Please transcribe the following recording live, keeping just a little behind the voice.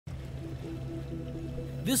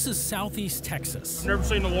This is southeast Texas. I've never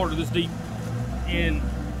seen the water this deep in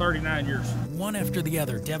 39 years. One after the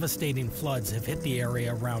other, devastating floods have hit the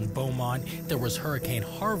area around Beaumont. There was Hurricane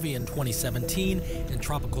Harvey in 2017 and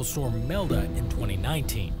Tropical Storm Melda in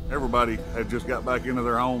 2019. Everybody had just got back into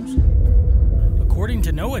their homes. According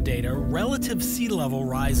to NOAA data, relative sea level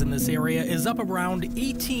rise in this area is up around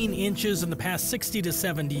 18 inches in the past 60 to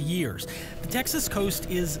 70 years. The Texas coast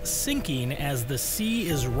is sinking as the sea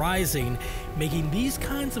is rising, making these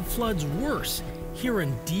kinds of floods worse here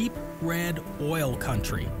in deep red oil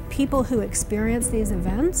country. People who experience these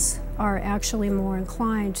events are actually more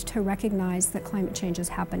inclined to recognize that climate change is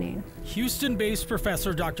happening. Houston-based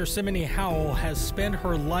professor Dr. Simone Howell has spent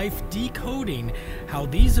her life decoding how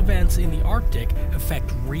these events in the Arctic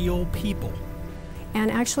affect real people.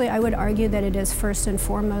 And actually, I would argue that it is first and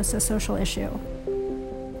foremost a social issue.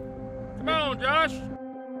 Come on, Josh.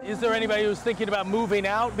 Is there anybody who's thinking about moving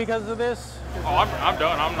out because of this? Oh, I'm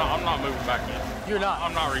done. I'm not moving back in. You're not?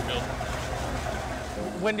 I'm not rebuilding.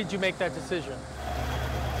 When did you make that decision?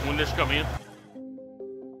 When this come in.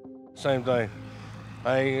 Same thing.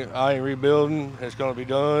 I ain't rebuilding. It's gonna be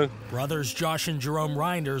done. Brothers Josh and Jerome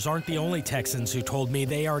Reinders aren't the only Texans who told me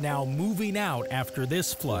they are now moving out after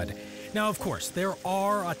this flood. Now, of course, there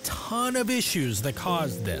are a ton of issues that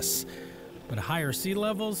caused this, but higher sea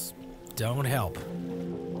levels don't help.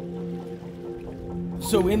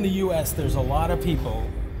 So in the U.S., there's a lot of people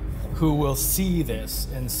who will see this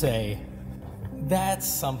and say, that's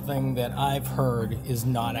something that I've heard is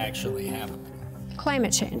not actually happening.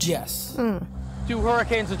 Climate change. Yes. Do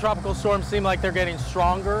hurricanes and tropical storms seem like they're getting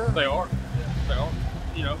stronger? They are. They are.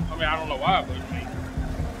 You know, I mean, I don't know why,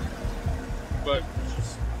 but it's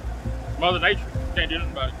just Mother Nature. Can't do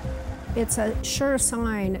nothing about it. It's a sure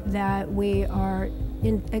sign that we are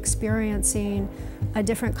experiencing a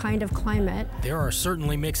different kind of climate. There are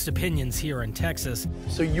certainly mixed opinions here in Texas.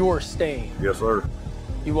 So you're staying? Yes, sir.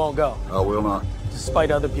 You won't go? I will not.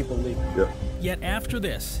 Despite other people leaving? Yep. Yet after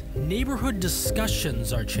this, neighborhood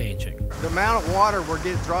discussions are changing. The amount of water we're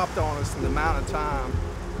getting dropped on us in the amount of time,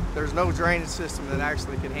 there's no drainage system that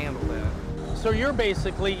actually can handle that. So you're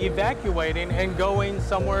basically evacuating and going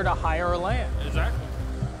somewhere to higher land. Exactly.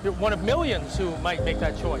 You're one of millions who might make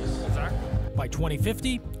that choice. Exactly. By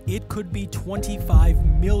 2050, it could be 25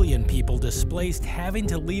 million people displaced, having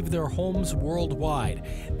to leave their homes worldwide.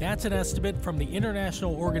 That's an estimate from the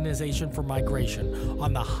International Organization for Migration.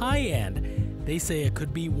 On the high end, they say it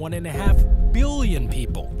could be 1.5 billion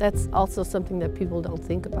people. That's also something that people don't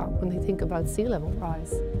think about when they think about sea level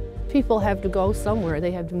rise. People have to go somewhere,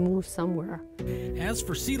 they have to move somewhere. As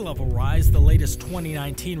for sea level rise, the latest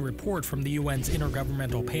 2019 report from the UN's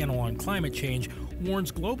Intergovernmental Panel on Climate Change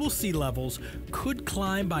warns global sea levels could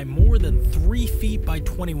climb by more than 3 feet by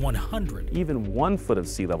 2100. Even 1 foot of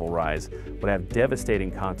sea level rise would have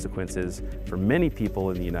devastating consequences for many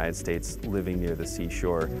people in the United States living near the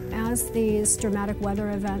seashore. As these dramatic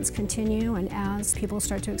weather events continue and as people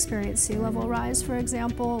start to experience sea level rise, for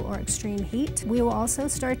example, or extreme heat, we will also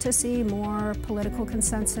start to see more political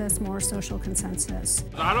consensus, more social consensus.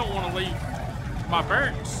 I don't want to leave my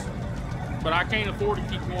parents, but I can't afford to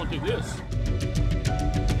keep going through this.